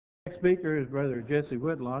speaker is Brother Jess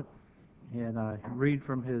Whitlock, and I read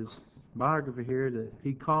from his biography here that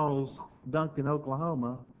he calls Duncan,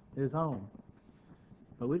 Oklahoma, his home.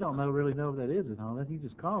 But we don't really know if that is his home. He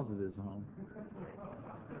just calls it his home.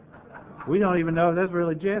 We don't even know if that's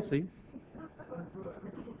really Jesse,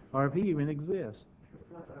 or if he even exists.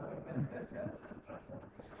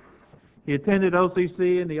 He attended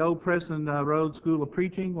OCC in the Old Preston Road School of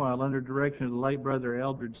Preaching while under direction of the late Brother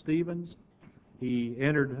Eldred Stevens. He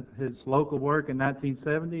entered his local work in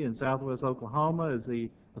 1970 in southwest Oklahoma as the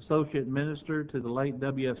associate minister to the late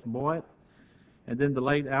W.S. Boyd and then the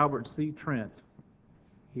late Albert C. Trent.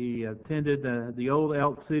 He attended the Old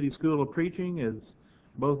Elk City School of Preaching as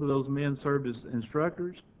both of those men served as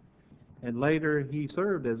instructors. And later he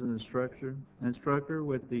served as an instructor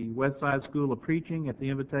with the Westside School of Preaching at the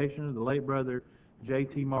invitation of the late Brother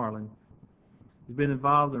J.T. Marlin. He's been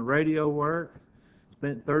involved in radio work,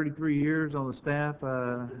 spent 33 years on the staff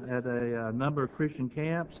at a number of Christian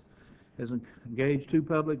camps, has engaged 2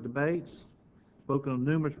 public debates, spoken on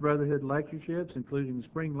numerous brotherhood lectureships, including the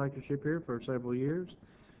spring lectureship here for several years,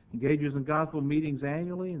 engages in gospel meetings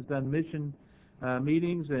annually, has done mission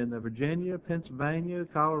meetings in Virginia, Pennsylvania,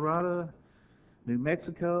 Colorado, New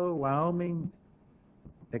Mexico, Wyoming,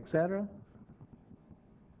 etc.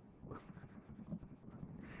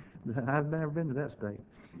 I've never been to that state.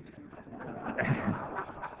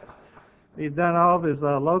 He's done all of his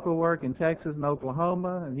local work in Texas and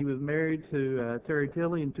Oklahoma, and he was married to Terry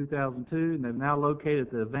Tilley in 2002, and they're now located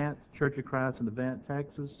at the Avant Church of Christ in Avant,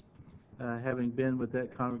 Texas, having been with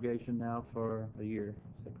that congregation now for a year.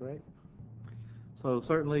 Is that correct? So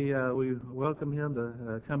certainly we welcome him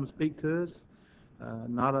to come and speak to us.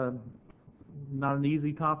 Not an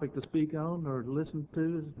easy topic to speak on or to listen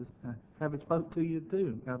to, have it spoke to you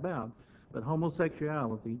too about. But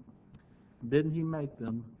homosexuality, didn't he make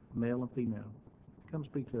them male and female? Come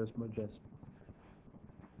speak to us, Brother Jesse.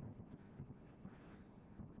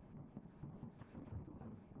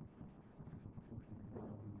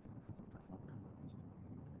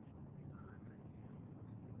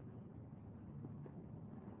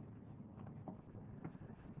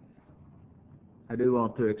 I do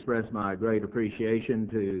want to express my great appreciation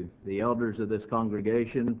to the elders of this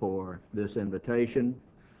congregation for this invitation.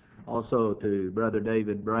 Also to Brother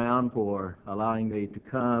David Brown for allowing me to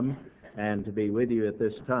come and to be with you at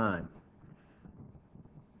this time.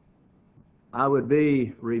 I would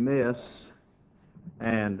be remiss,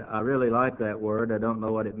 and I really like that word. I don't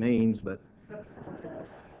know what it means, but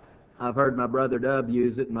I've heard my brother Dub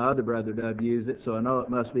use it and my other brother Dub use it, so I know it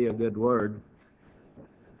must be a good word.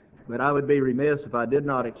 But I would be remiss if I did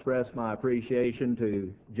not express my appreciation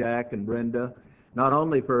to Jack and Brenda, not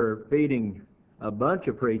only for feeding a bunch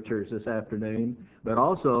of preachers this afternoon, but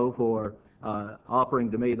also for offering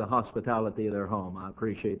to me the hospitality of their home. I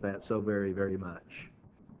appreciate that so very, very much.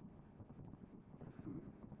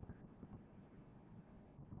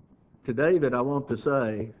 To David, I want to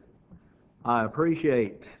say I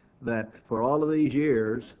appreciate that for all of these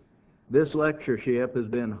years, this lectureship has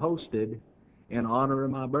been hosted in honor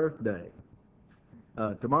of my birthday.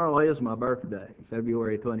 Tomorrow is my birthday,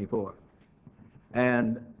 February 24th.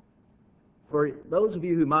 And for those of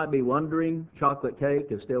you who might be wondering, chocolate cake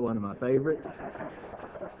is still one of my favorites.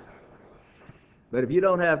 But if you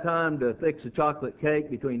don't have time to fix a chocolate cake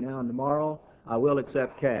between now and tomorrow, I will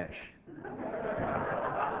accept cash.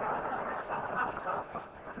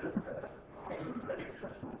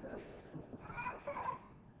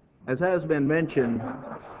 As has been mentioned,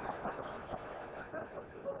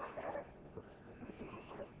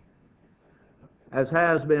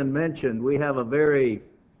 we have a very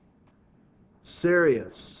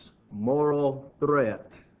serious moral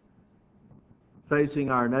threat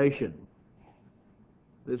facing our nation.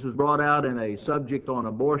 This was brought out in a subject on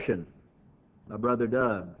abortion by Brother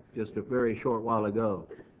Dub just a very short while ago.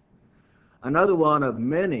 Another one of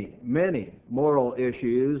many, many moral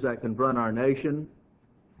issues that confront our nation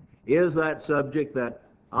is that subject that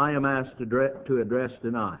I am asked to address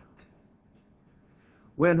tonight.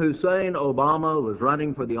 When Hussein Obama was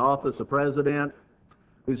running for the office of president,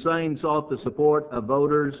 Hussein sought the support of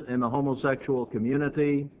voters in the homosexual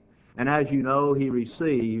community, and as you know, he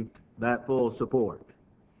received that full support.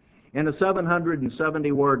 In a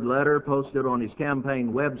 770-word letter posted on his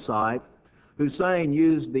campaign website, Hussein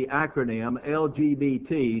used the acronym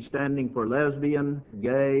LGBT, standing for lesbian,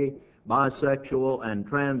 gay, bisexual, and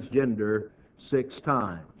transgender, 6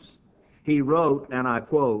 times. He wrote, and I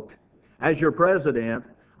quote, "As your president,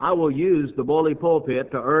 I will use the bully pulpit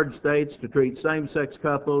to urge states to treat same-sex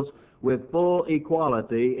couples with full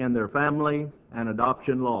equality in their family and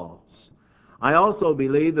adoption laws. I also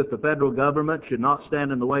believe that the federal government should not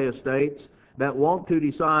stand in the way of states that want to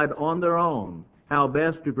decide on their own how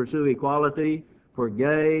best to pursue equality for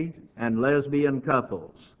gay and lesbian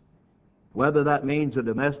couples, whether that means a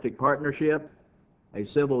domestic partnership, a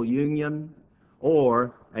civil union,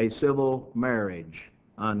 or a civil marriage,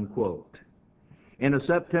 unquote. In a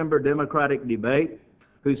September Democratic debate,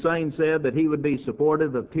 Hussein said that he would be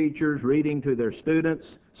supportive of teachers reading to their students,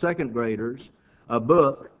 second graders, a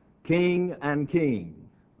book, King and King,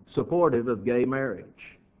 supportive of gay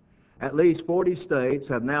marriage. At least 40 states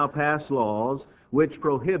have now passed laws which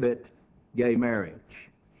prohibit gay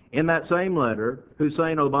marriage. In that same letter,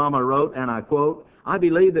 Hussein Obama wrote, and I quote, "I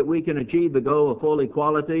believe that we can achieve the goal of full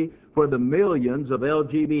equality for the millions of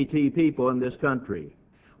LGBT people in this country.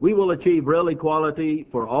 We will achieve real equality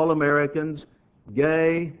for all Americans,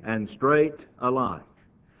 gay and straight alike.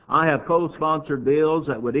 I have co-sponsored bills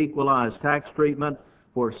that would equalize tax treatment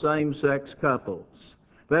for same-sex couples.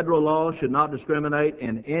 Federal law should not discriminate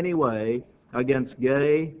in any way against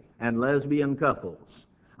gay and lesbian couples.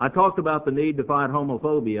 I talked about the need to fight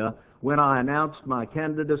homophobia when I announced my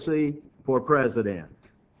candidacy for president,"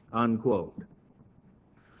 unquote.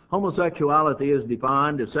 Homosexuality is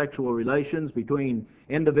defined as sexual relations between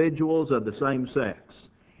individuals of the same sex.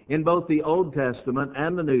 In both the Old Testament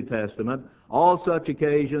and the New Testament, all such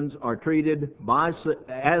occasions are treated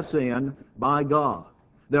as sin by God.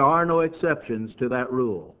 There are no exceptions to that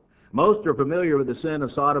rule. Most are familiar with the sin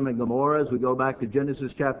of Sodom and Gomorrah as we go back to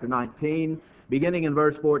Genesis chapter 19, beginning in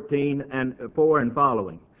verse 14 and 4 and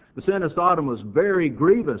following. The sin of Sodom was very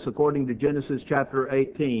grievous according to Genesis chapter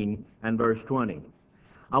 18 and verse 20.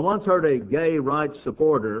 I once heard a gay rights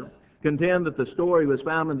supporter contend that the story was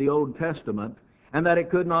found in the Old Testament and that it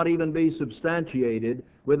could not even be substantiated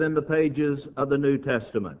within the pages of the New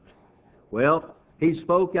Testament. Well, he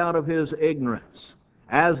spoke out of his ignorance,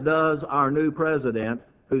 as does our new president,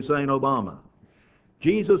 Hussein Obama.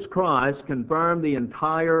 Jesus Christ confirmed the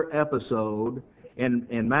entire episode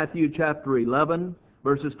in Matthew chapter 11,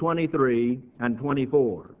 verses 23 and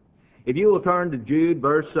 24. If you will turn to Jude,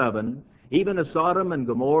 verse 7, "Even as Sodom and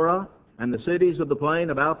Gomorrah and the cities of the plain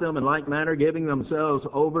about them in like manner giving themselves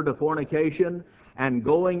over to fornication and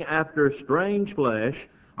going after strange flesh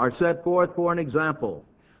are set forth for an example,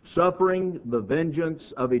 suffering the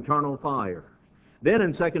vengeance of eternal fire." Then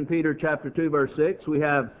in 2 Peter chapter 2, verse 6, we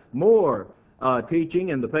have more teaching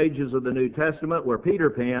in the pages of the New Testament where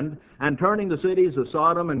Peter penned, "And turning the cities of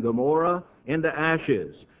Sodom and Gomorrah into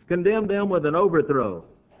ashes, condemned them with an overthrow,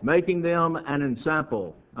 making them an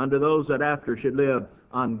ensample unto those that after should live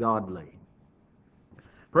ungodly."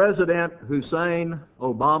 President Hussein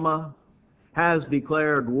Obama has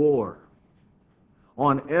declared war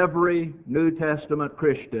on every New Testament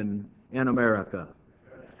Christian in America.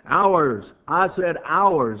 Hours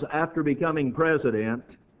after becoming president,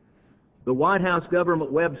 the White House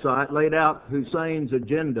government website laid out Hussein's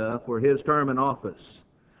agenda for his term in office.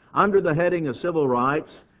 Under the heading of civil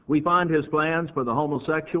rights, we find his plans for the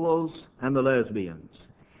homosexuals and the lesbians.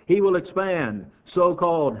 He will expand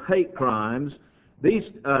so-called hate crimes.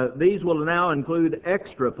 These will now include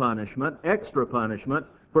extra punishment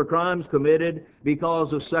for crimes committed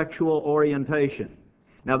because of sexual orientation.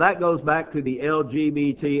 Now that goes back to the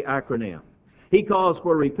LGBT acronym. He calls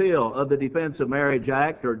for repeal of the Defense of Marriage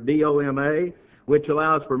Act, or DOMA, which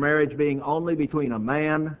allows for marriage being only between a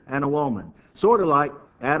man and a woman, sort of like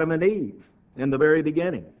Adam and Eve in the very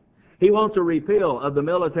beginning. He wants a repeal of the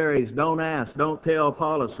military's don't ask, don't tell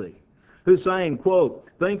policy. Hussein, quote,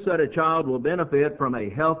 thinks that a child will benefit from a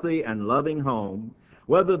healthy and loving home,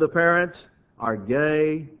 whether the parents are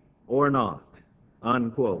gay or not,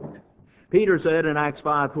 unquote. Peter said in Acts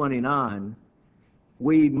 5:29,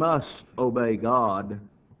 we must obey God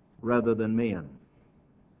rather than men.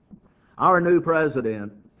 Our new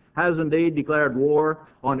president has indeed declared war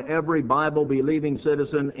on every Bible-believing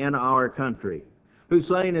citizen in our country.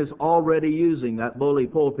 Hussein is already using that bully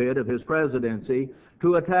pulpit of his presidency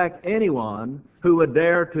to attack anyone who would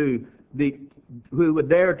dare to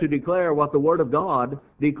declare what the Word of God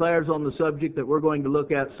declares on the subject that we're going to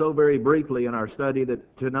look at so very briefly in our study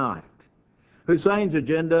tonight. Hussein's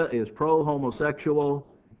agenda is pro-homosexual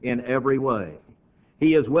in every way.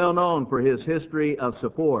 He is well known for his history of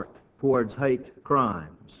support towards hate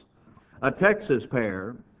crimes. A Texas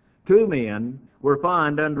pair, two men, were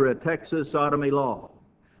fined under a Texas sodomy law.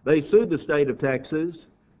 They sued the state of Texas,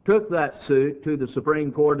 took that suit to the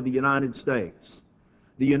Supreme Court of the United States.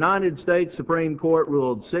 The United States Supreme Court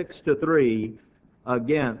ruled 6-3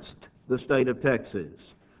 against the state of Texas.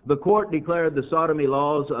 The court declared the sodomy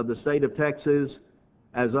laws of the state of Texas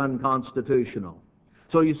as unconstitutional.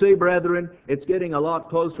 So you see, brethren, it's getting a lot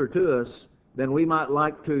closer to us than we might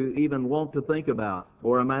like to even want to think about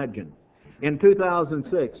or imagine. In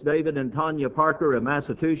 2006, David and Tanya Parker of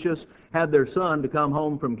Massachusetts had their son to come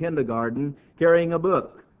home from kindergarten carrying a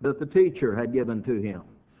book that the teacher had given to him.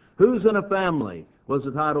 Who's in a Family was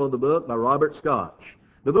the title of the book by Robert Scotch.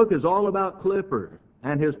 The book is all about Clifford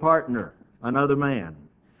and his partner, another man.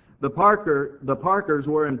 The Parkers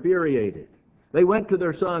were infuriated. They went to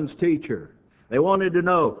their son's teacher. They wanted to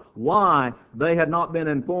know why they had not been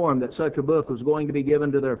informed that such a book was going to be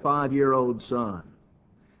given to their 5-year-old son.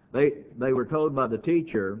 They were told by the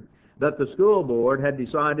teacher that the school board had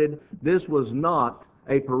decided this was not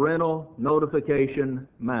a parental notification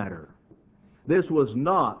matter. This was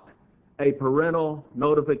not a parental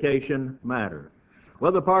notification matter.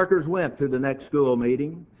 Well, the Parkers went to the next school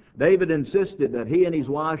meeting. David insisted that he and his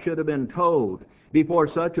wife should have been told before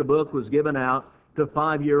such a book was given out to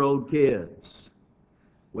 5-year-old kids.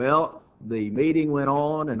 Well, the meeting went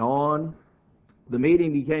on and on. The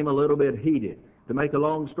meeting became a little bit heated. To make a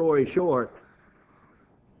long story short,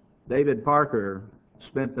 David Parker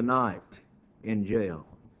spent the night in jail.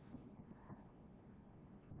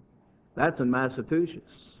 That's in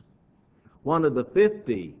Massachusetts, one of the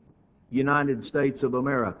 50 United States of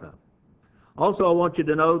America. Also, I want you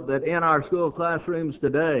to note that in our school classrooms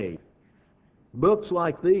today, books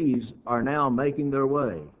like these are now making their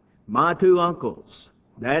way. My 2 uncles,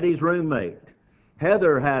 Daddy's roommate.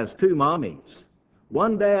 Heather has 2 mommies,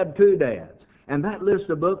 1 dad, 2 dads. And that list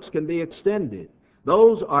of books can be extended.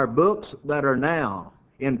 Those are books that are now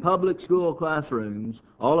in public school classrooms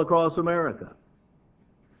all across America.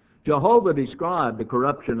 Jehovah described the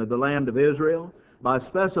corruption of the land of Israel by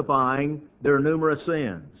specifying their numerous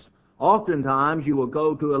sins. Oftentimes you will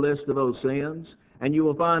go to a list of those sins and you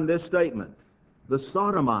will find this statement: the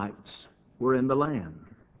Sodomites were in the land.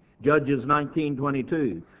 Judges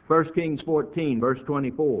 19:22, 1 Kings 14, verse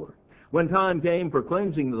 24. When time came for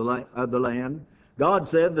cleansing of the land, God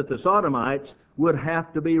said that the Sodomites would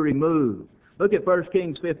have to be removed. Look at 1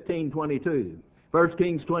 Kings 15:22, 1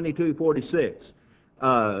 Kings 22:46,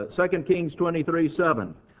 2 Kings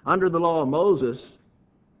 23:7. Under the law of Moses,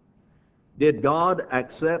 God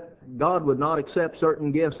would not accept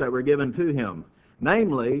certain gifts that were given to him,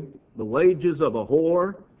 namely the wages of a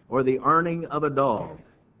whore or the earning of a dog,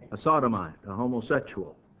 a sodomite, a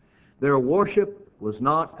homosexual. Their worship was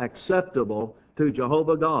not acceptable to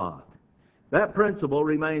Jehovah God. That principle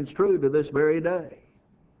remains true to this very day.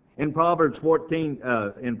 In Proverbs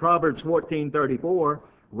 14:34,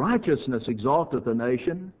 righteousness exalteth a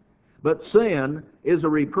nation, but sin is a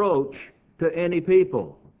reproach to any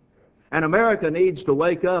people. And America needs to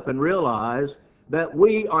wake up and realize that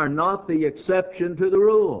we are not the exception to the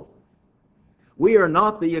rule. We are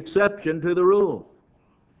not the exception to the rule.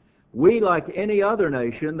 We, like any other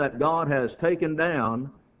nation that God has taken down,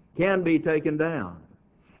 can be taken down.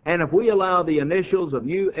 And if we allow the initials of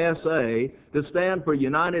USA to stand for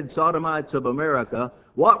United Sodomites of America,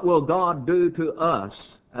 what will God do to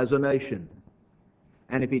us as a nation?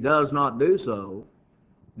 And if he does not do so,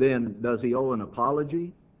 then does he owe an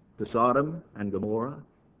apology to Sodom and Gomorrah?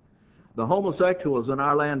 The homosexuals in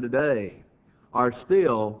our land today are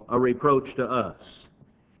still a reproach to us,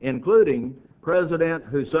 including President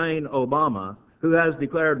Hussein Obama, who has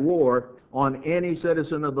declared war on any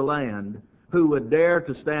citizen of the land who would dare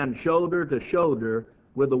to stand shoulder to shoulder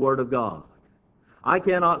with the Word of God. I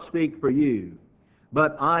cannot speak for you,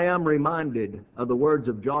 but I am reminded of the words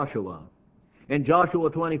of Joshua in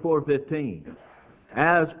Joshua 24:15.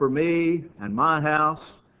 As for me and my house,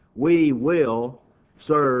 we will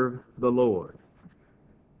serve the Lord.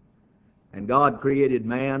 And God created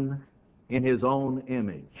man in his own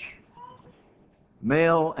image.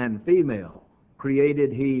 Male and female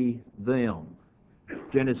created he them.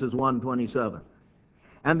 Genesis 1:27.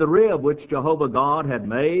 And the rib which Jehovah God had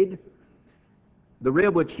made, the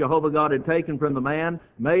rib which Jehovah God had taken from the man,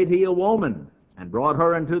 made he a woman, and brought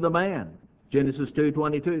her unto the man. Genesis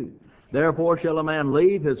 2:22. Therefore shall a man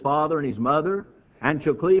leave his father and his mother, and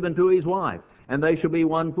shall cleave unto his wife, and they shall be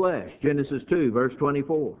one flesh. Genesis 2, verse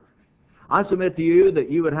 24. I submit to you that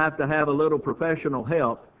you would have to have a little professional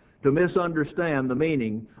help to misunderstand the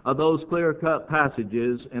meaning of those clear-cut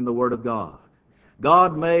passages in the Word of God.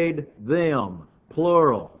 God made them,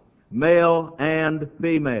 plural, male and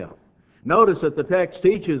female. Notice that the text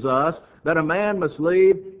teaches us that a man must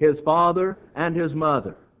leave his father and his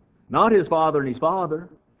mother. Not his father and his father,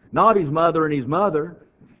 not his mother and his mother.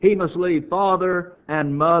 He must leave father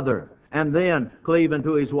and mother, and then cleave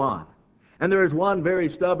unto his wife. And there is one very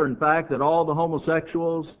stubborn fact that all the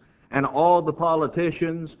homosexuals and all the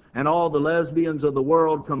politicians and all the lesbians of the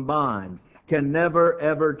world combined can never,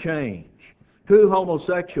 ever change. Two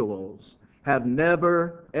homosexuals have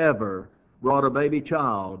never, ever brought a baby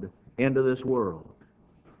child into this world.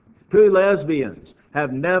 2 lesbians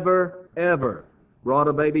have never, ever brought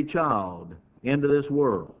a baby child into this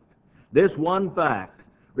world. This one fact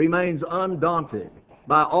remains undaunted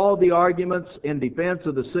by all the arguments in defense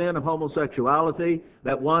of the sin of homosexuality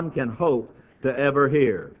that one can hope to ever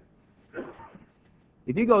hear.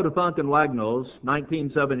 If you go to Funk and Wagnall's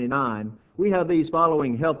 1979, we have these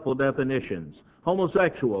following helpful definitions.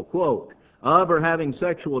 Homosexual, quote, of or having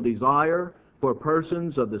sexual desire for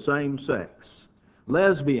persons of the same sex.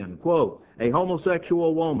 Lesbian, quote, a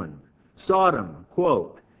homosexual woman. Sodom,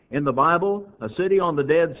 quote, in the Bible, a city on the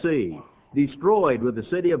Dead Sea, destroyed with the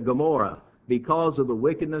city of Gomorrah because of the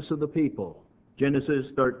wickedness of the people.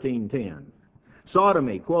 Genesis 13:10.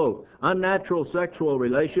 Sodomy, quote, unnatural sexual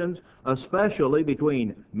relations, especially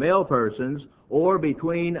between male persons or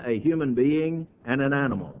between a human being and an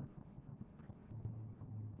animal.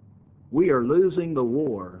 We are losing the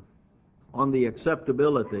war on the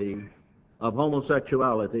acceptability of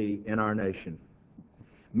homosexuality in our nation.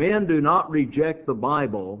 Men do not reject the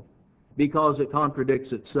Bible because it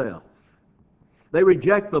contradicts itself. They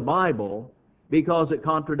reject the Bible because it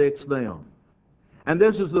contradicts them. And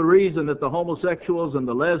this is the reason that the homosexuals and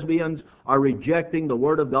the lesbians are rejecting the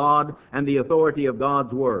Word of God and the authority of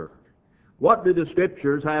God's Word. What do the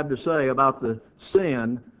Scriptures have to say about the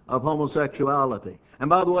sin of homosexuality? And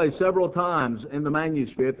by the way, several times in the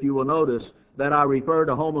manuscript you will notice that I refer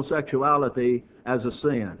to homosexuality as a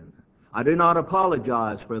sin. I do not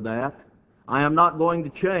apologize for that. I am not going to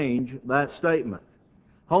change that statement.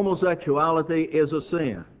 Homosexuality is a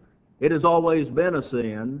sin. It has always been a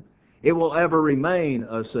sin. It will ever remain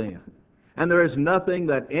a sin. And there is nothing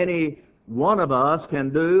that any one of us can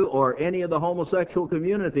do, or any of the homosexual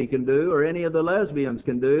community can do, or any of the lesbians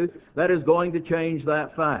can do, that is going to change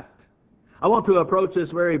that fact. I want to approach this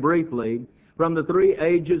very briefly from the 3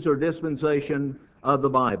 ages or dispensation of the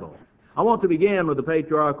Bible. I want to begin with the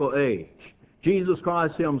patriarchal age. Jesus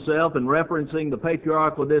Christ himself, in referencing the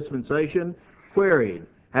patriarchal dispensation, queried,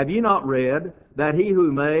 have you not read that he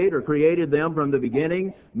who made or created them from the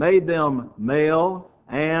beginning made them male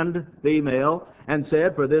and female, and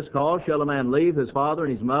said, for this cause shall a man leave his father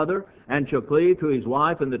and his mother, and shall cleave to his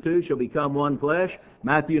wife, and the two shall become one flesh?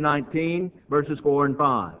 Matthew 19, verses 4 and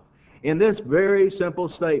 5. In this very simple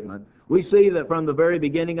statement, we see that from the very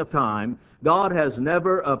beginning of time, God has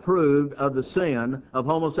never approved of the sin of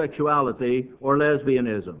homosexuality or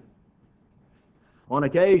lesbianism. On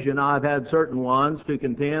occasion, I've had certain ones to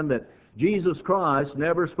contend that Jesus Christ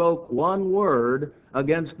never spoke one word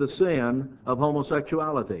against the sin of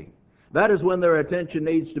homosexuality. That is when their attention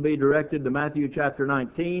needs to be directed to Matthew chapter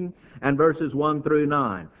 19 and verses 1 through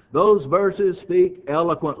 9. Those verses speak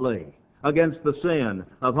eloquently against the sin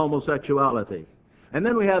of homosexuality. And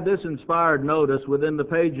then we have this inspired notice within the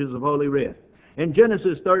pages of Holy Writ. In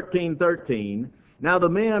Genesis 13:13, now the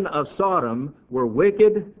men of Sodom were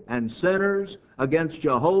wicked and sinners against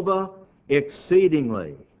Jehovah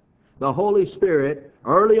exceedingly. The Holy Spirit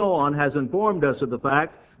early on has informed us of the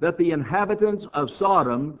fact that the inhabitants of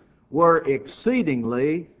Sodom were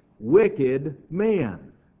exceedingly wicked men.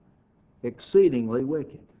 Exceedingly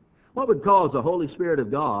wicked. What would cause the Holy Spirit of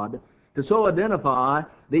God to so identify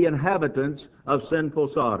the inhabitants of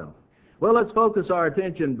sinful Sodom? Well, let's focus our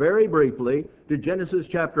attention very briefly to Genesis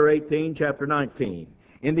chapter 18, chapter 19.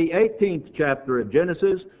 In the 18th chapter of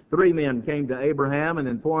Genesis, 3 men came to Abraham and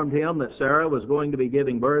informed him that Sarah was going to be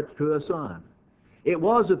giving birth to a son. It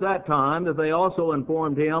was at that time that they also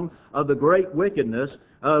informed him of the great wickedness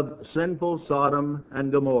of sinful Sodom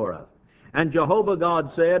and Gomorrah. And Jehovah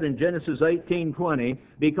God said in Genesis 18:20,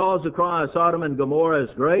 because the cry of Sodom and Gomorrah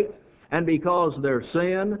is great, and because their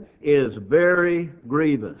sin is very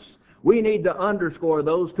grievous. We need to underscore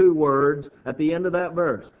those 2 words at the end of that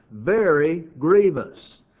verse. Very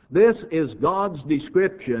grievous. This is God's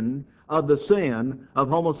description of the sin of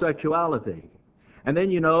homosexuality. And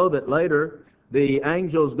then you know that later the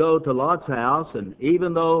angels go to Lot's house, and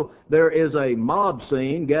even though there is a mob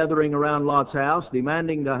scene gathering around Lot's house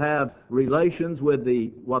demanding to have relations with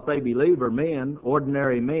what they believe are men,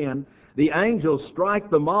 ordinary men, the angels strike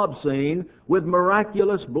the mob scene with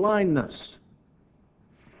miraculous blindness.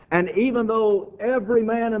 And even though every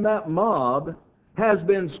man in that mob has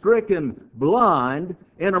been stricken blind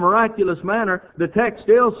in a miraculous manner, the text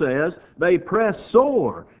still says they pressed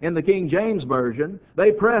sore in the King James Version.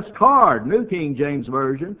 They pressed hard, New King James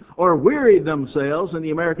Version, or wearied themselves in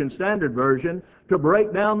the American Standard Version to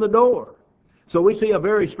break down the door. So we see a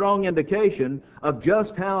very strong indication of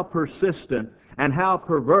just how persistent and how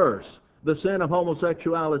perverse the sin of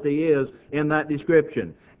homosexuality is in that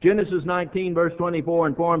description. Genesis 19 verse 24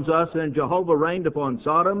 informs us, and Jehovah rained upon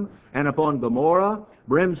Sodom and upon Gomorrah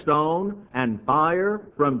brimstone and fire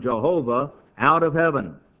from Jehovah out of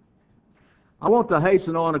heaven. I want to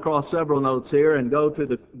hasten on across several notes here and go to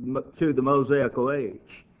the Mosaical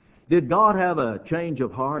age. Did God have a change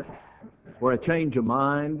of heart or a change of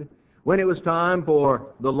mind when it was time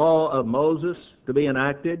for the law of Moses to be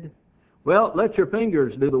enacted? Well, let your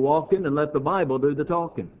fingers do the walking and let the Bible do the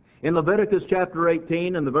talking. In Leviticus chapter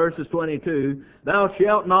 18 and the verses 22, thou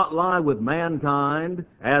shalt not lie with mankind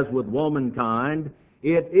as with womankind.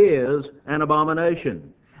 It is an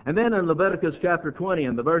abomination. And then in Leviticus chapter 20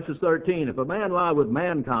 and the verses 13, if a man lie with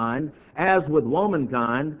mankind as with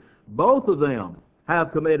womankind, both of them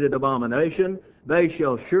have committed abomination. They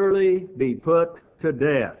shall surely be put to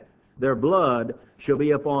death. Their blood shall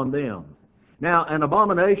be upon them. Now, an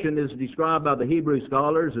abomination is described by the Hebrew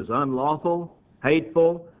scholars as unlawful,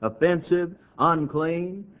 hateful, offensive,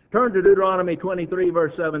 unclean. Turn to Deuteronomy 23,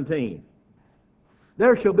 verse 17.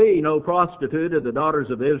 There shall be no prostitute of the daughters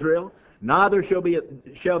of Israel, neither shall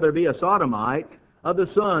there be a sodomite of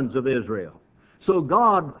the sons of Israel. So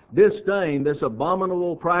God disdained this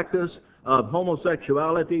abominable practice of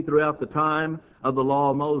homosexuality throughout the time of the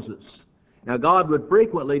law of Moses. Now, God would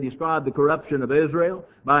frequently describe the corruption of Israel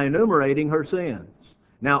by enumerating her sins.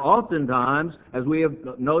 Now, oftentimes, as we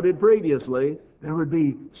have noted previously, there would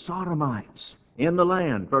be sodomites in the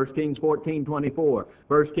land. 1 Kings 14:24,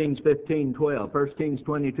 1 Kings 15:12, 1 Kings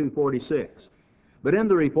 22:46. But in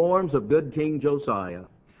the reforms of good King Josiah,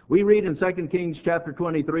 we read in 2 Kings chapter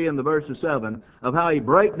 23 and the verses 7 of how he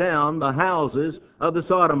break down the houses of the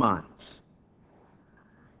sodomites.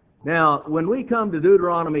 Now, when we come to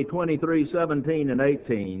Deuteronomy 23:17 and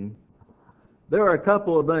 18, there are a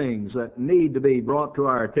couple of things that need to be brought to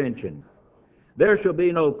our attention. There shall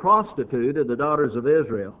be no prostitute of the daughters of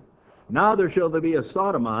Israel, neither shall there be a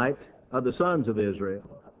sodomite of the sons of Israel.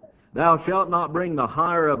 Thou shalt not bring the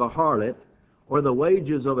hire of a harlot or the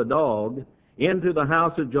wages of a dog into the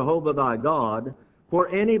house of Jehovah thy God for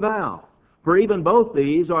any vow, for even both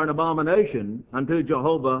these are an abomination unto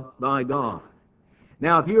Jehovah thy God.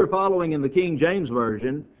 Now, if you are following in the King James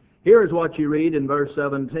Version, here is what you read in verse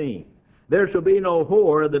 17. There shall be no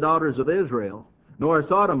whore of the daughters of Israel, nor a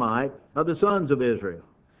sodomite of the sons of Israel.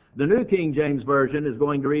 The New King James Version is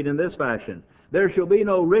going to read in this fashion. There shall be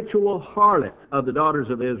no ritual harlot of the daughters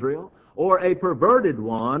of Israel, or a perverted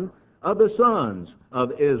one of the sons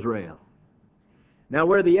of Israel. Now,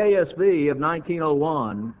 where the ASV of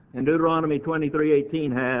 1901 in Deuteronomy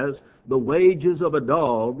 23:18 has the wages of a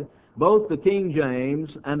dog, both the King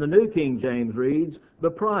James and the New King James reads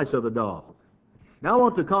the price of a dog. Now I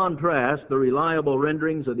want to contrast the reliable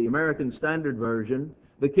renderings of the American Standard Version,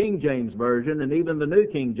 the King James Version, and even the New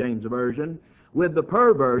King James Version with the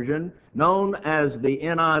perversion known as the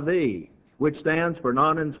NIV, which stands for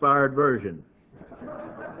Non-Inspired Version.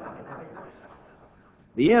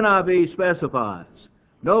 The NIV specifies,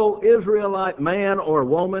 no Israelite man or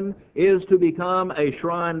woman is to become a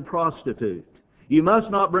shrine prostitute. You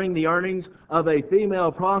must not bring the earnings of a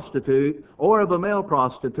female prostitute or of a male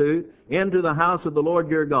prostitute into the house of the Lord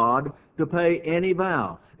your God to pay any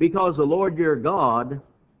vow, because the Lord your God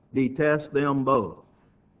detests them both.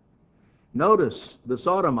 Notice the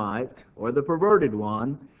sodomite, or the perverted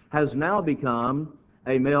one, has now become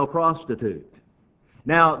a male prostitute.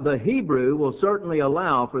 Now, the Hebrew will certainly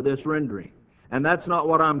allow for this rendering, and that's not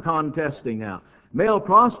what I'm contesting now. Male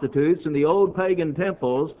prostitutes in the old pagan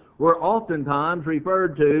temples were oftentimes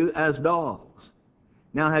referred to as dogs.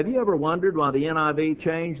 Now, have you ever wondered why the NIV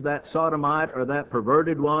changed that sodomite or that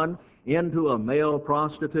perverted one into a male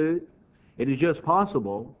prostitute? It is just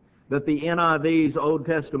possible that the NIV's Old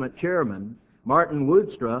Testament chairman, Martin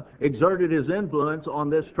Woodstra, exerted his influence on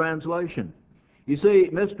this translation. You see,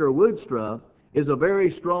 Mr. Woodstra is a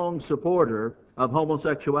very strong supporter of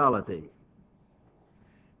homosexuality.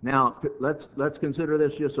 Now, let's consider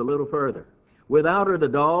this just a little further. Without are the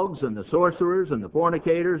dogs and the sorcerers and the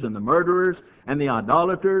fornicators and the murderers and the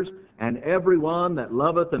idolaters and every one that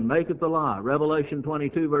loveth and maketh a lie. Revelation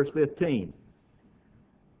 22, verse 15.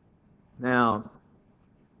 Now,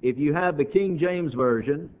 if you have the King James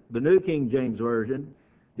Version, the New King James Version,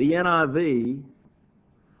 the NIV,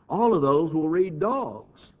 all of those will read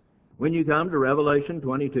dogs when you come to Revelation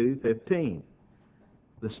 22:15.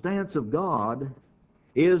 The stance of God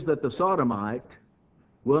is that the sodomite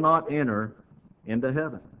will not enter into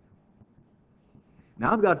heaven.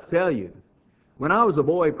 Now, I've got to tell you, when I was a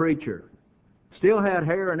boy preacher, still had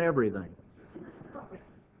hair and everything,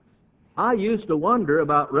 I used to wonder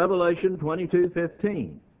about Revelation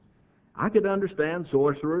 22:15. I could understand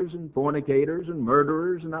sorcerers and fornicators and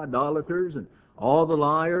murderers and idolaters and all the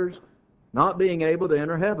liars, not being able to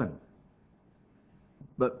enter heaven.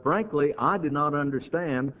 But frankly, I do not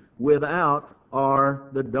understand, without are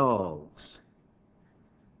the dogs.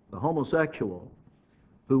 The homosexual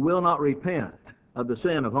who will not repent of the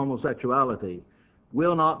sin of homosexuality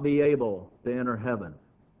will not be able to enter heaven.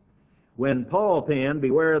 When Paul penned,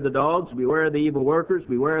 beware of the dogs, beware of the evil workers,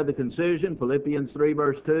 beware of the concision, Philippians 3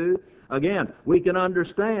 verse 2, again, we can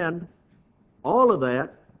understand all of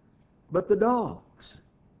that, but the dogs.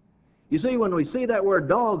 You see, when we see that word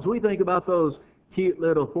dogs, we think about those cute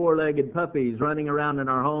little four-legged puppies running around in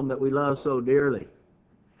our home that we love so dearly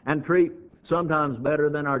and treat sometimes better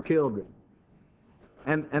than our children.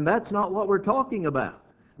 And that's not what we're talking about.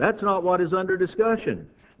 That's not what is under discussion.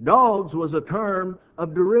 Dogs was a term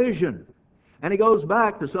of derision. And it goes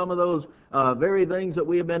back to some of those very things that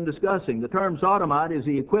we have been discussing. The term sodomite is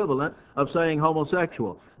the equivalent of saying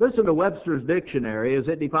homosexual. Listen to Webster's dictionary as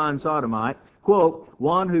it defines sodomite. Quote,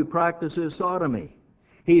 one who practices sodomy.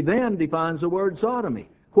 He then defines the word sodomy.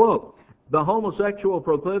 Quote, the homosexual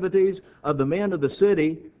proclivities of the men of the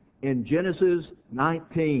city in Genesis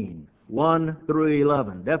 19, 1 through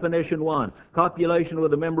 11. Definition 1, copulation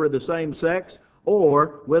with a member of the same sex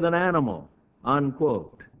or with an animal,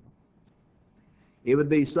 unquote. It would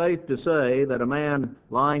be safe to say that a man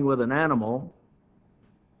lying with an animal,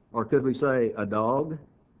 or could we say a dog,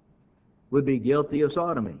 would be guilty of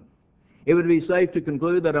sodomy. It would be safe to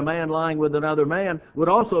conclude that a man lying with another man would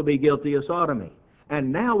also be guilty of sodomy.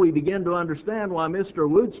 And now we begin to understand why Mr.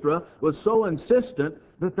 Woodstra was so insistent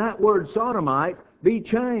that that word sodomite be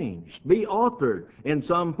changed, be altered in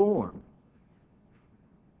some form.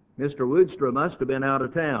 Mr. Woodstra must have been out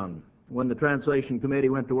of town when the translation committee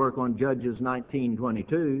went to work on Judges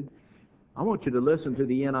 19:22. I want you to listen to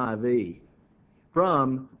the NIV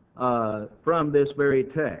from this very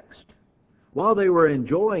text. While they were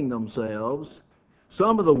enjoying themselves,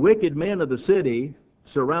 some of the wicked men of the city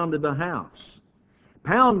surrounded the house.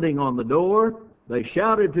 Pounding on the door, they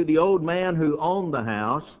shouted to the old man who owned the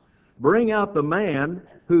house, bring out the man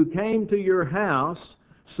who came to your house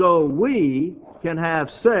so we can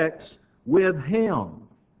have sex with him.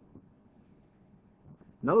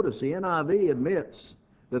 Notice the NIV admits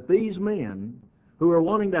that these men who are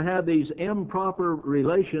wanting to have these improper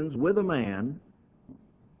relations with a man,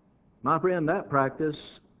 my friend, that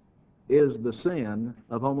practice is the sin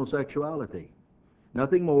of homosexuality.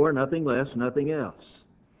 Nothing more, nothing less, nothing else.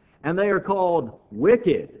 And they are called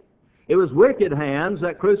wicked. It was wicked hands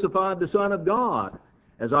that crucified the Son of God.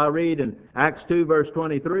 As I read in Acts 2 verse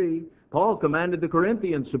 23, Paul commanded the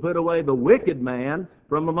Corinthians to put away the wicked man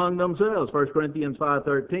from among themselves, 1 Corinthians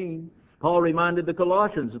 5:13. Paul reminded the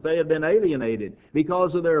Colossians that they had been alienated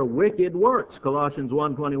because of their wicked works, Colossians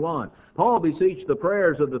 1:21. Paul beseeched the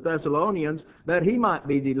prayers of the Thessalonians that he might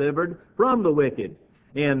be delivered from the wicked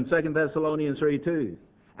in 2 Thessalonians 3:2.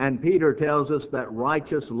 And Peter tells us that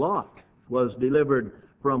righteous Lot was delivered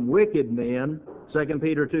from wicked men. 2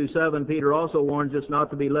 Peter 2:7, Peter also warns us not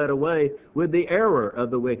to be led away with the error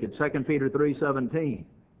of the wicked, 2 Peter 3:17.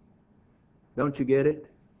 Don't you get it?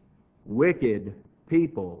 Wicked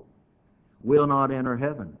people will not enter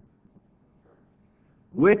heaven.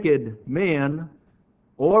 Wicked men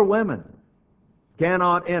or women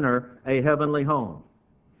cannot enter a heavenly home.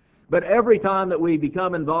 But every time that we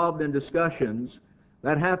become involved in discussions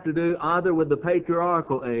that have to do either with the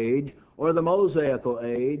patriarchal age or the Mosaical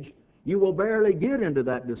age, you will barely get into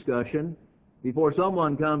that discussion before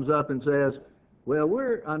someone comes up and says, well,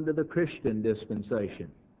 we're under the Christian dispensation.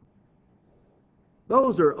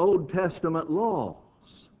 Those are Old Testament laws,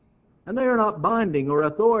 and they are not binding or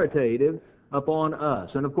authoritative upon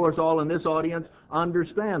us. And of course, all in this audience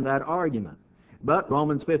understand that argument. But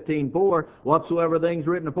Romans 15:4, whatsoever things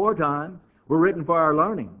written aforetime were written for our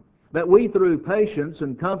learning, that we through patience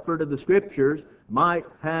and comfort of the Scriptures might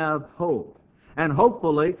have hope. And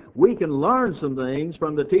hopefully we can learn some things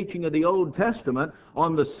from the teaching of the Old Testament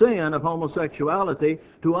on the sin of homosexuality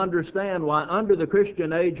to understand why under the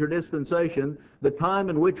Christian age or dispensation, the time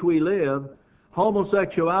in which we live,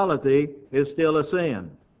 homosexuality is still a sin.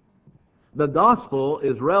 The gospel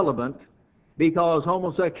is relevant because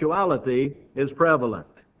homosexuality is prevalent.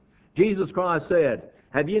 Jesus Christ said,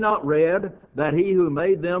 have ye not read that he who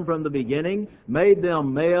made them from the beginning made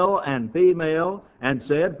them male and female, and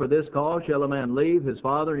said, for this cause shall a man leave his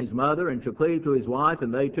father and his mother, and shall cleave to his wife,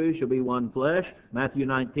 and they two shall be one flesh? Matthew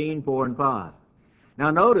 19:4 and 5.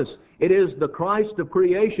 Now notice, it is the Christ of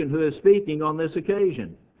creation who is speaking on this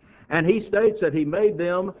occasion. And he states that he made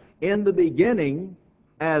them in the beginning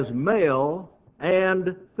as male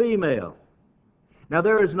and female. Now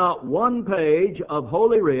there is not one page of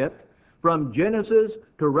Holy Writ from Genesis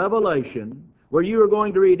to Revelation where you are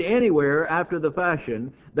going to read anywhere after the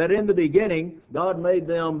fashion that in the beginning God made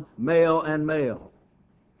them male and male,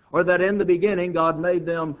 or that in the beginning God made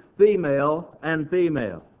them female and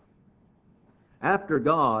female. After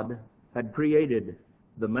God had created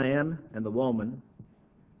the man and the woman,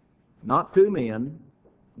 not two men,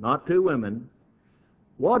 not two women,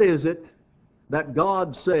 what is it that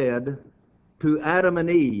God said to Adam and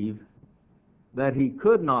Eve that he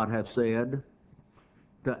could not have said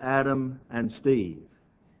to Adam and Steve?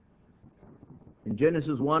 In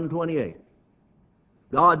Genesis 1:28,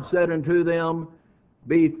 God said unto them,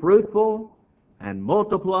 be fruitful and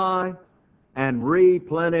multiply and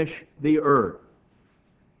replenish the earth.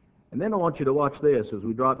 And then I want you to watch this as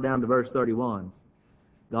we drop down to verse 31.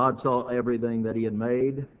 God saw everything that he had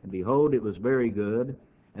made, and behold, it was very good.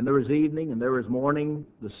 And there was evening, and there was morning,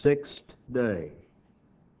 the sixth day.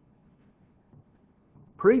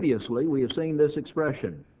 Previously, we have seen this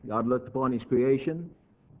expression. God looked upon his creation,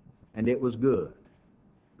 and it was good.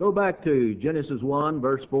 Go back to Genesis 1,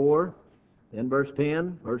 verse 4, then verse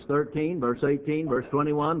 10, verse 13, verse 18, verse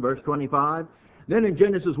 21, verse 25. Then in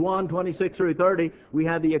Genesis 1, 26 through 30, we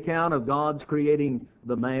have the account of God's creating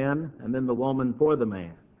the man and then the woman for the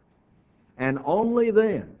man. And only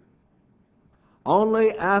then,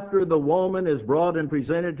 only after the woman is brought and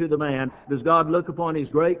presented to the man, does God look upon his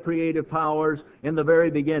great creative powers in the very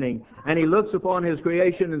beginning. And he looks upon his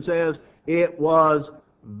creation and says, it was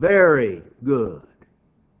very good.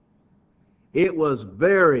 It was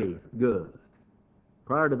very good.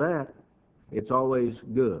 Prior to that, it's always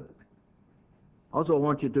good. Also, I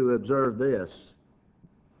want you to observe this.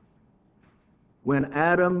 When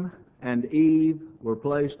Adam and Eve were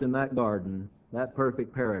placed in that garden, that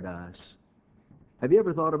perfect paradise, have you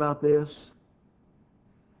ever thought about this?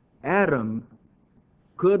 Adam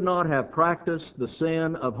could not have practiced the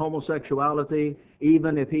sin of homosexuality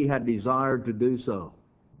even if he had desired to do so.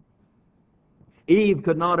 Eve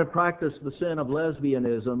could not have practiced the sin of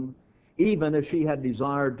lesbianism even if she had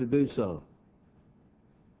desired to do so.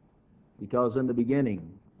 Because in the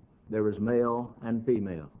beginning, there was male and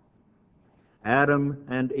female. Adam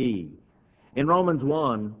and Eve. In Romans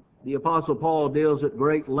 1, the Apostle Paul deals at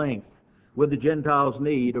great length with the Gentiles'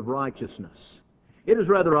 need of righteousness. It is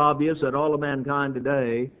rather obvious that all of mankind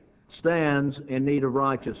today stands in need of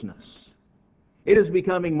righteousness. It is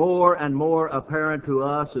becoming more and more apparent to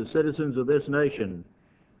us as citizens of this nation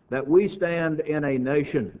that we stand in a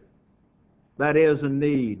nation that is in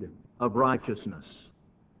need of righteousness.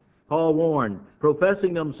 Paul warned,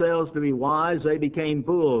 professing themselves to be wise, they became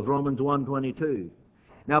fools, Romans 1:22.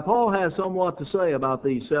 Now, Paul has somewhat to say about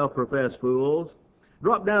these self-professed fools.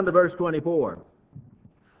 Drop down to verse 24.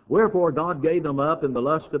 Wherefore God gave them up in the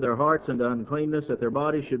lust of their hearts and uncleanness, that their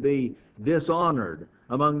bodies should be dishonored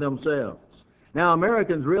among themselves. Now,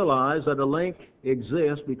 Americans realize that a link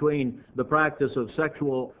exists between the practice of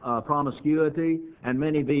sexual promiscuity and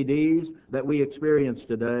many VDs that we experience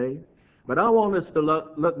today. But I want us to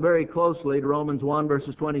look very closely to Romans 1,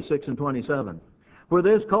 verses 26 and 27. For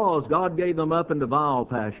this cause God gave them up into vile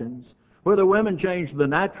passions, for the women changed the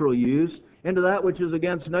natural use into that which is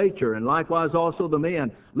against nature, and likewise also the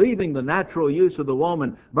men, leaving the natural use of the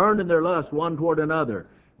woman, burned in their lust one toward another.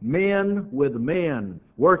 Men with men,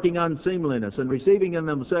 working unseemliness, and receiving in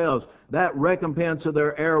themselves that recompense of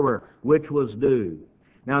their error which was due.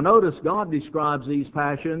 Now notice God describes these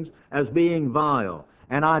passions as being vile.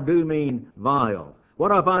 And I do mean vile.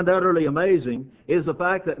 What I find utterly amazing is the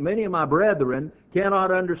fact that many of my brethren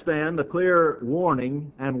cannot understand the clear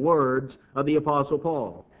warning and words of the Apostle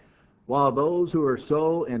Paul, while those who are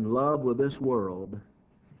so in love with this world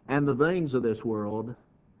and the things of this world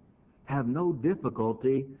have no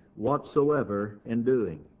difficulty whatsoever in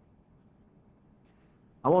doing.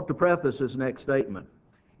 I want to preface this next statement.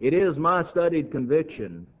 It is my studied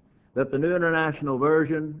conviction that the New International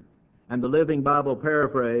Version and the Living Bible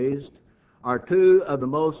Paraphrased are two of the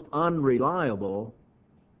most unreliable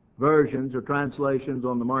versions or translations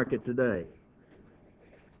on the market today.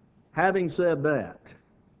 Having said that,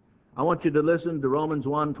 I want you to listen to Romans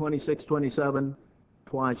 1, 26, 27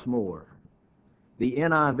 twice more. The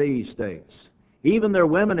NIV states, even their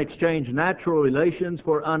women exchanged natural relations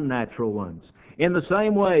for unnatural ones. In the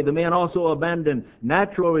same way, the men also abandoned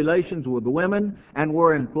natural relations with women and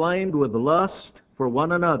were inflamed with lust for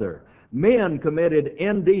one another. Men committed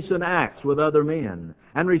indecent acts with other men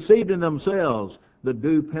and received in themselves the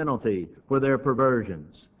due penalty for their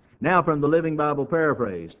perversions. Now from the Living Bible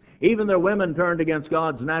Paraphrase, even their women turned against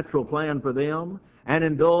God's natural plan for them and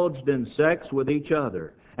indulged in sex with each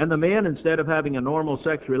other. And the men, instead of having a normal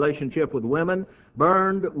sex relationship with women,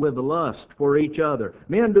 burned with lust for each other.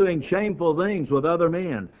 Men doing shameful things with other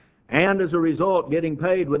men and as a result getting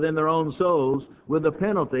paid within their own souls with the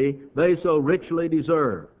penalty they so richly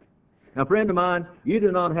deserve. Now, friend of mine, you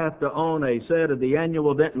do not have to own a set of the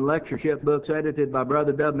annual Denton Lectureship books edited by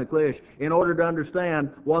Brother Dub McClish in order to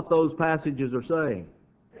understand what those passages are saying,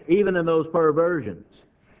 even in those perversions.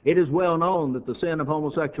 It is well known that the sin of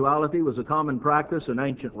homosexuality was a common practice in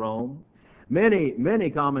ancient Rome. Many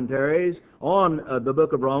commentaries on the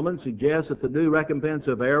book of Romans suggest that the due recompense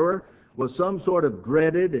of error was some sort of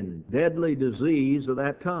dreaded and deadly disease of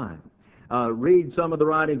that time. Read some of the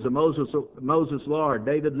writings of Moses Lord,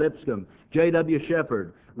 David Lipscomb, J.W.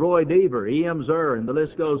 Shepard, Roy Deaver, E.M. Zur, and the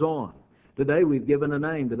list goes on. Today we've given a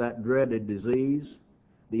name to that dreaded disease,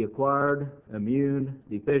 the acquired immune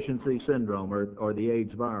deficiency syndrome, or the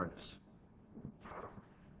AIDS virus.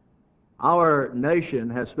 Our nation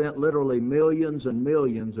has spent literally millions and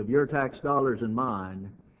millions of your tax dollars and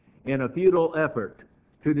mine in a futile effort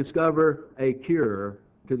to discover a cure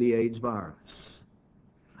to the AIDS virus.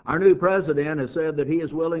 Our new president has said that he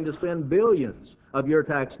is willing to spend billions of your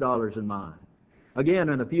tax dollars and mine, again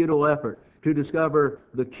in a futile effort to discover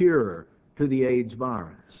the cure to the AIDS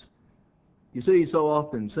virus. You see, so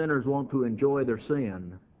often sinners want to enjoy their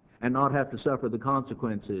sin and not have to suffer the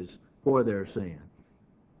consequences for their sin.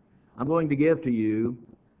 I'm going to give to you,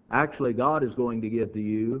 actually God is going to give to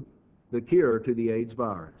you, the cure to the AIDS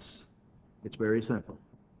virus. It's very simple.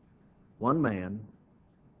 One man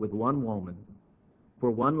with one woman for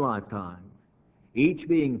one lifetime, each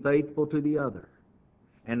being faithful to the other.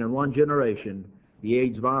 And in one generation, the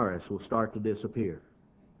AIDS virus will start to disappear.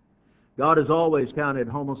 God has always counted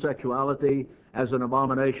homosexuality as an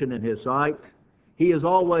abomination in his sight. He has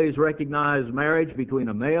always recognized marriage between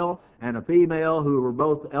a male and a female who were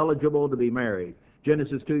both eligible to be married.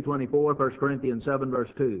 Genesis 2:24, 1 Corinthians 7,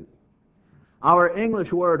 verse 2. Our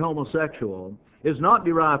English word homosexual is not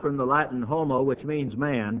derived from the Latin homo, which means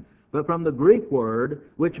man, but from the Greek word,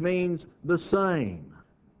 which means the same.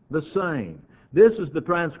 The same. This is the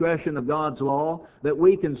transgression of God's law that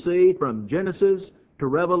we can see from Genesis to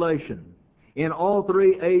Revelation in all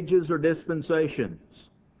three ages or dispensations.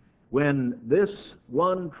 When this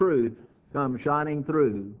one truth comes shining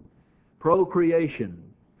through, procreation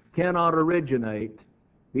cannot originate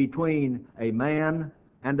between a man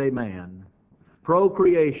and a man.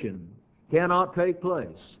 Procreation cannot take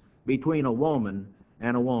place between a woman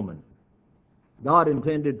and a woman. God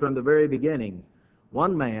intended from the very beginning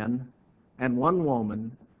one man and one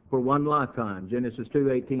woman for one lifetime, Genesis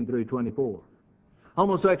 2:18 through 24.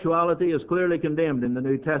 Homosexuality is clearly condemned in the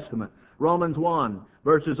New Testament, Romans 1,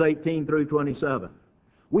 verses 18 through 27.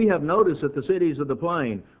 We have noticed that the cities of the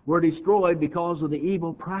plain were destroyed because of the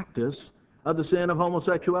evil practice of the sin of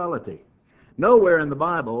homosexuality. Nowhere in the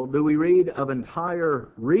Bible do we read of entire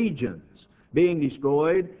regions being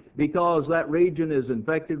destroyed because that region is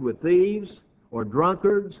infected with thieves or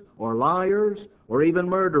drunkards or liars or even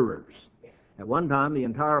murderers. At one time, the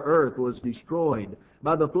entire earth was destroyed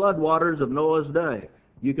by the floodwaters of Noah's day.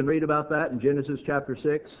 You can read about that in Genesis chapter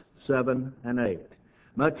 6, 7, and 8.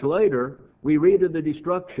 Much later, we read of the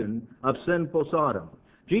destruction of sinful Sodom.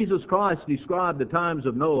 Jesus Christ described the times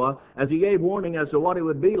of Noah as he gave warning as to what it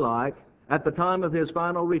would be like at the time of his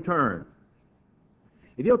final return.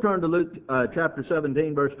 If you'll turn to Luke chapter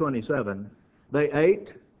 17, verse 27, they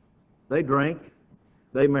ate, they drank,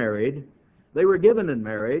 they married, they were given in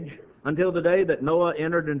marriage until the day that Noah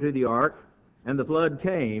entered into the ark, and the flood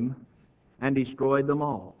came and destroyed them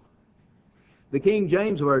all. The King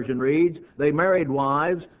James Version reads, they married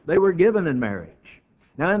wives, they were given in marriage.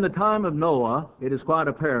 Now in the time of Noah, it is quite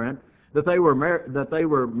apparent that they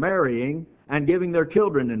were marrying and giving their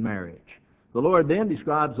children in marriage. The Lord then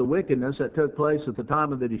describes the wickedness that took place at the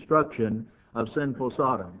time of the destruction of sinful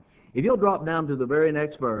Sodom. If you'll drop down to the very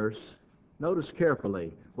next verse, notice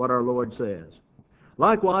carefully what our Lord says.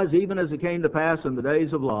 Likewise, even as it came to pass in the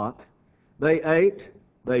days of Lot, they ate,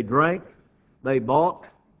 they drank, they bought,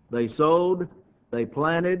 they sold, they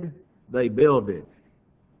planted, they builded.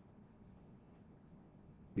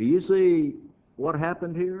 Do you see what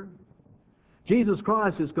happened here? Jesus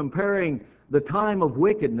Christ is comparing the time of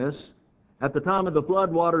wickedness at the time of the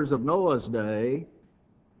floodwaters of Noah's day,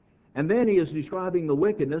 and then he is describing the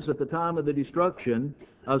wickedness at the time of the destruction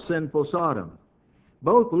of sinful Sodom.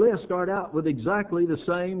 Both lists start out with exactly the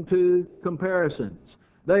same two comparisons.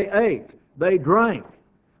 They ate, they drank,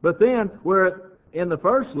 but then where in the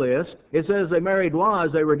first list it says they married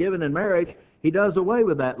wives, they were given in marriage, he does away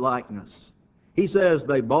with that likeness. He says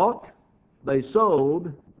they bought, they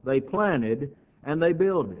sold, they planted, and they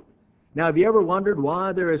builded. Now, have you ever wondered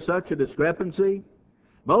why there is such a discrepancy?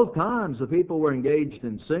 Both times the people were engaged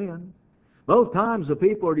in sin. Both times the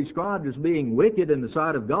people are described as being wicked in the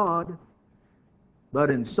sight of God, but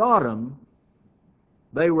in Sodom,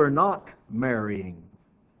 they were not marrying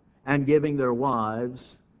and giving their wives,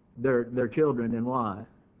 their children in wife,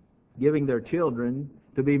 giving their children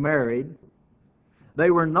to be married.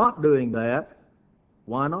 They were not doing that.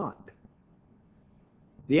 Why not?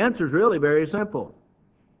 The answer is really very simple.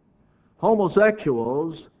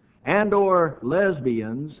 Homosexuals and or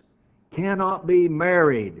lesbians cannot be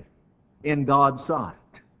married in God's sight.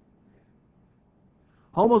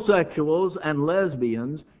 Homosexuals and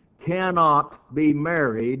lesbians cannot be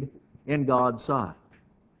married in God's sight.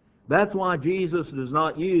 That's why Jesus does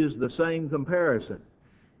not use the same comparison.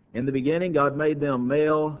 In the beginning, God made them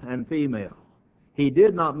male and female. He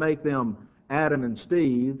did not make them Adam and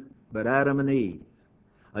Steve, but Adam and Eve.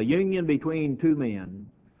 A union between two men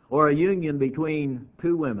or a union between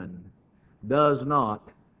two women does not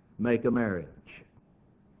make a marriage.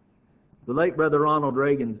 The late President Ronald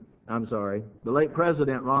Reagan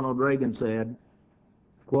said,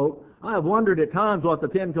 quote, "I have wondered at times what the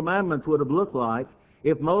Ten Commandments would have looked like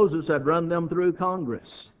if Moses had run them through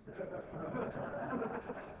Congress."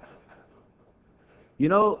 You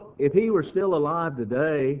know, if he were still alive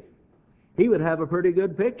today, he would have a pretty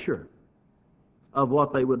good picture of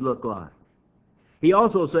what they would look like. He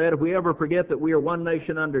also said, if we ever forget that we are one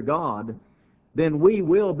nation under God, then we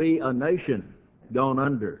will be a nation gone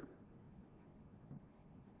under.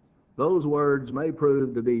 Those words may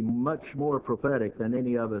prove to be much more prophetic than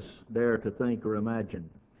any of us dare to think or imagine.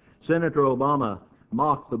 Senator Obama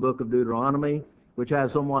mocked the book of Deuteronomy, which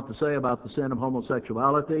has somewhat to say about the sin of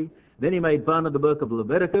homosexuality. Then he made fun of the book of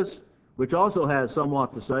Leviticus, which also has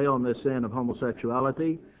somewhat to say on this sin of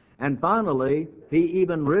homosexuality. And finally, he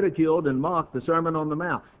even ridiculed and mocked the Sermon on the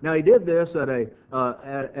Mount. Now, he did this at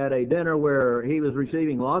a dinner where he was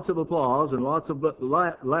receiving lots of applause and lots of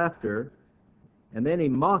laughter, and then he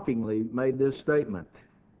mockingly made this statement: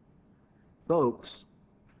 folks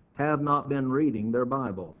have not been reading their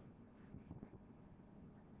Bible.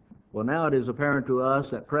 Well, now it is apparent to us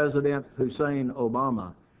that President Hussein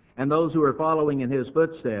Obama and those who are following in his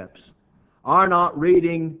footsteps are not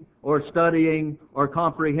reading or studying or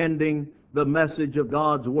comprehending the message of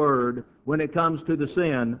God's Word when it comes to the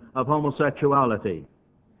sin of homosexuality.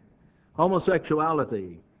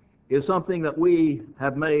 Homosexuality is something that we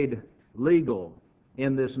have made legal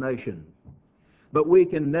in this nation, but we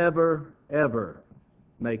can never, ever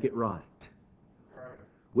make it right.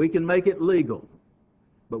 We can make it legal,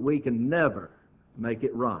 but we can never make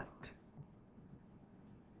it right.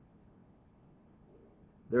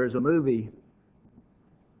 There's a movie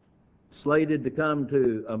slated to come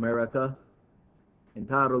to America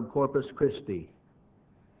entitled Corpus Christi.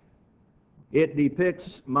 It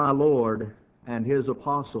depicts my Lord and his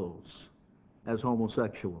apostles as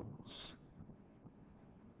homosexuals.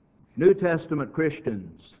 New Testament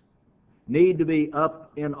Christians need to be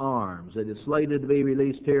up in arms. It is slated to be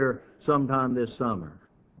released here sometime this summer.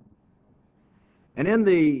 And in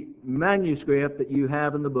the manuscript that you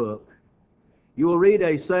have in the book, you will read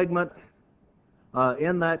a segment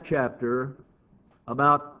in that chapter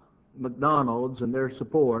about McDonald's and their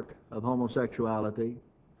support of homosexuality.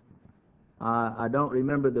 I don't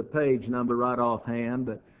remember the page number right offhand,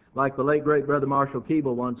 but like the late great Brother Marshall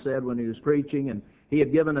Keeble once said when he was preaching, and he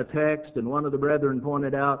had given a text, and one of the brethren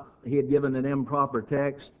pointed out he had given an improper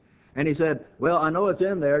text, and he said, "Well, I know it's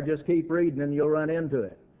in there, just keep reading and you'll run into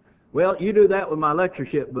it." Well, you do that with my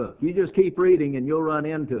lectureship book. You just keep reading and you'll run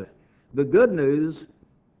into it. The good news,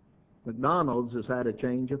 McDonald's has had a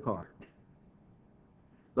change of heart.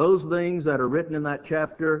 Those things that are written in that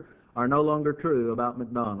chapter are no longer true about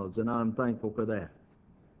McDonald's, and I'm thankful for that.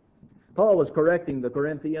 Paul was correcting the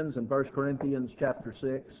Corinthians in 1 Corinthians chapter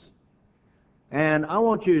 6. And I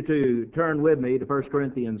want you to turn with me to 1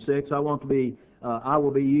 Corinthians 6. I will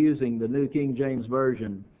be using the New King James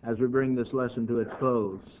Version as we bring this lesson to its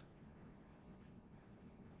close.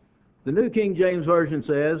 The New King James Version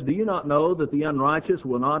says, "Do you not know that the unrighteous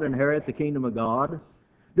will not inherit the kingdom of God?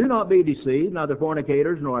 Do not be deceived, neither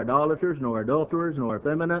fornicators, nor idolaters, nor adulterers, nor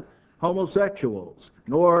effeminate, homosexuals,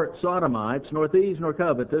 nor sodomites, nor thieves, nor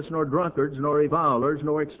covetous, nor drunkards, nor revilers,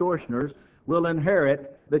 nor extortioners will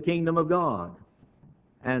inherit the kingdom of God.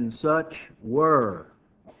 And such were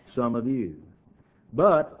some of you.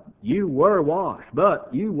 But you were washed, but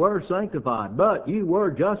you were sanctified, but you were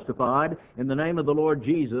justified in the name of the Lord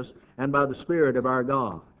Jesus and by the Spirit of our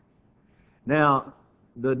God." Now,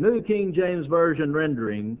 the New King James Version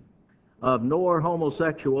rendering of "nor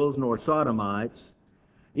homosexuals nor sodomites,"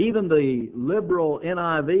 even the liberal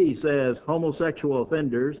NIV says homosexual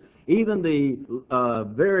offenders. Even the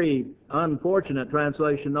very unfortunate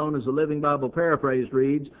translation known as the Living Bible Paraphrase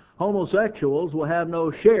reads, homosexuals will have no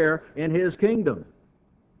share in his kingdom.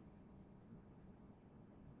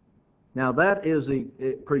 Now that is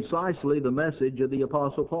precisely the message of the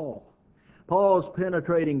Apostle Paul. Paul's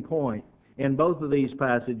penetrating point in both of these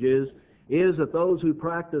passages is that those who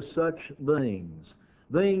practice such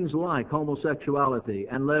things like homosexuality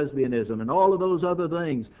and lesbianism and all of those other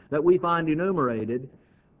things that we find enumerated,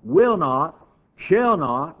 will not, shall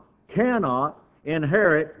not, cannot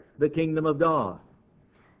inherit the kingdom of God.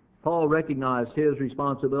 Paul recognized his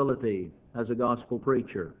responsibility as a gospel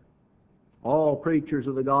preacher. All preachers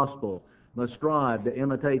of the gospel must strive to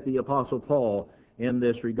imitate the Apostle Paul in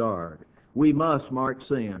this regard. We must mark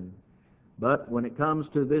sin. But when it comes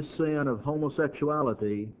to this sin of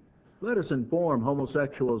homosexuality, let us inform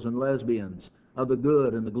homosexuals and lesbians of the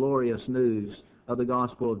good and the glorious news of the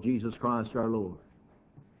gospel of Jesus Christ our Lord.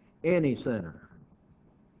 Any sinner,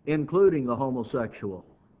 including the homosexual,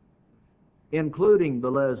 including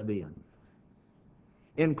the lesbian,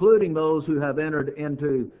 including those who have entered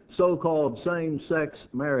into so-called same-sex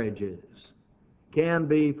marriages, can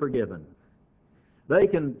be forgiven. They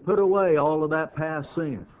can put away all of that past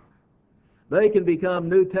sin. They can become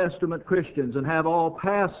New Testament Christians and have all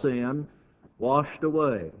past sin washed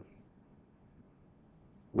away.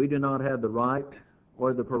 We do not have the right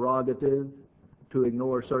or the prerogative to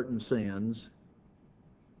ignore certain sins.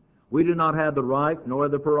 We do not have the right nor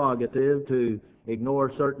the prerogative to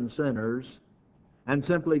ignore certain sinners and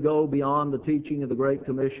simply go beyond the teaching of the Great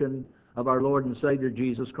Commission of our Lord and Savior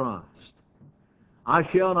Jesus Christ. I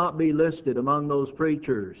shall not be listed among those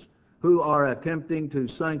preachers who are attempting to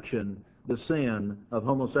sanction the sin of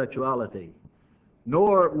homosexuality,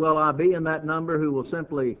 nor will I be in that number who will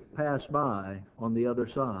simply pass by on the other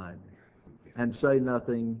side and say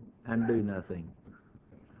nothing and do nothing.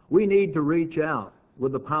 We need to reach out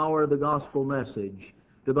with the power of the gospel message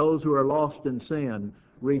to those who are lost in sin,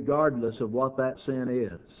 regardless of what that sin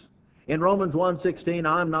is. In Romans 1:16,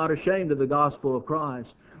 I'm not ashamed of the gospel of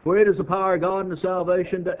Christ, for it is the power of God and the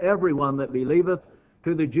salvation to everyone that believeth,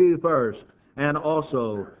 to the Jew first, and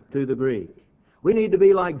also to the Greek. We need to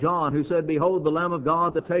be like John, who said, behold the Lamb of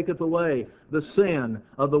God that taketh away the sin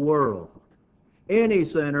of the world. Any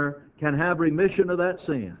sinner can have remission of that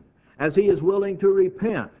sin, as he is willing to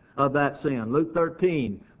repent of that sin. Luke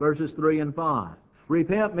 13, verses 3 and 5.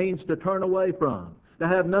 Repent means to turn away from, to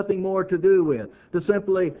have nothing more to do with, to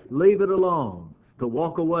simply leave it alone, to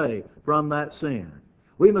walk away from that sin.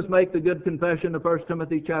 We must make the good confession of 1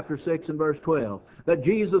 Timothy chapter 6 and verse 12, that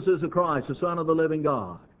Jesus is the Christ, the Son of the living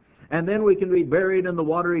God. And then we can be buried in the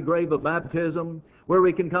watery grave of baptism, where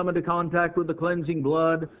we can come into contact with the cleansing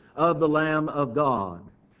blood of the Lamb of God.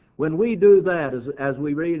 When we do that, as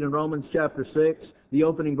we read in Romans chapter 6, the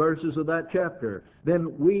opening verses of that chapter,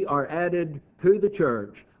 then we are added to the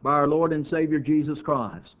church by our Lord and Savior Jesus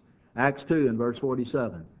Christ. Acts 2 and verse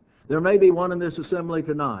 47. There may be one in this assembly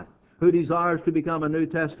tonight who desires to become a New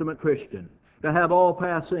Testament Christian, to have all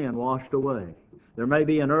past sin washed away. There may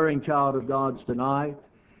be an erring child of God's tonight.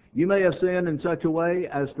 You may have sinned in such a way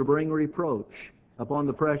as to bring reproach upon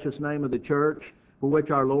the precious name of the church for which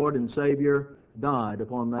our Lord and Savior died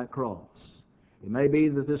upon that cross. It may be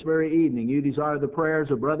that this very evening you desire the prayers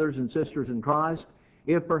of brothers and sisters in Christ,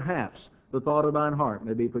 if perhaps the thought of thine heart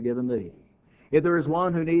may be forgiven thee. If there is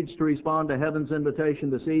one who needs to respond to heaven's invitation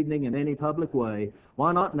this evening in any public way,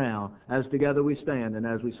 why not now, as together we stand and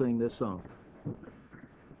as we sing this song?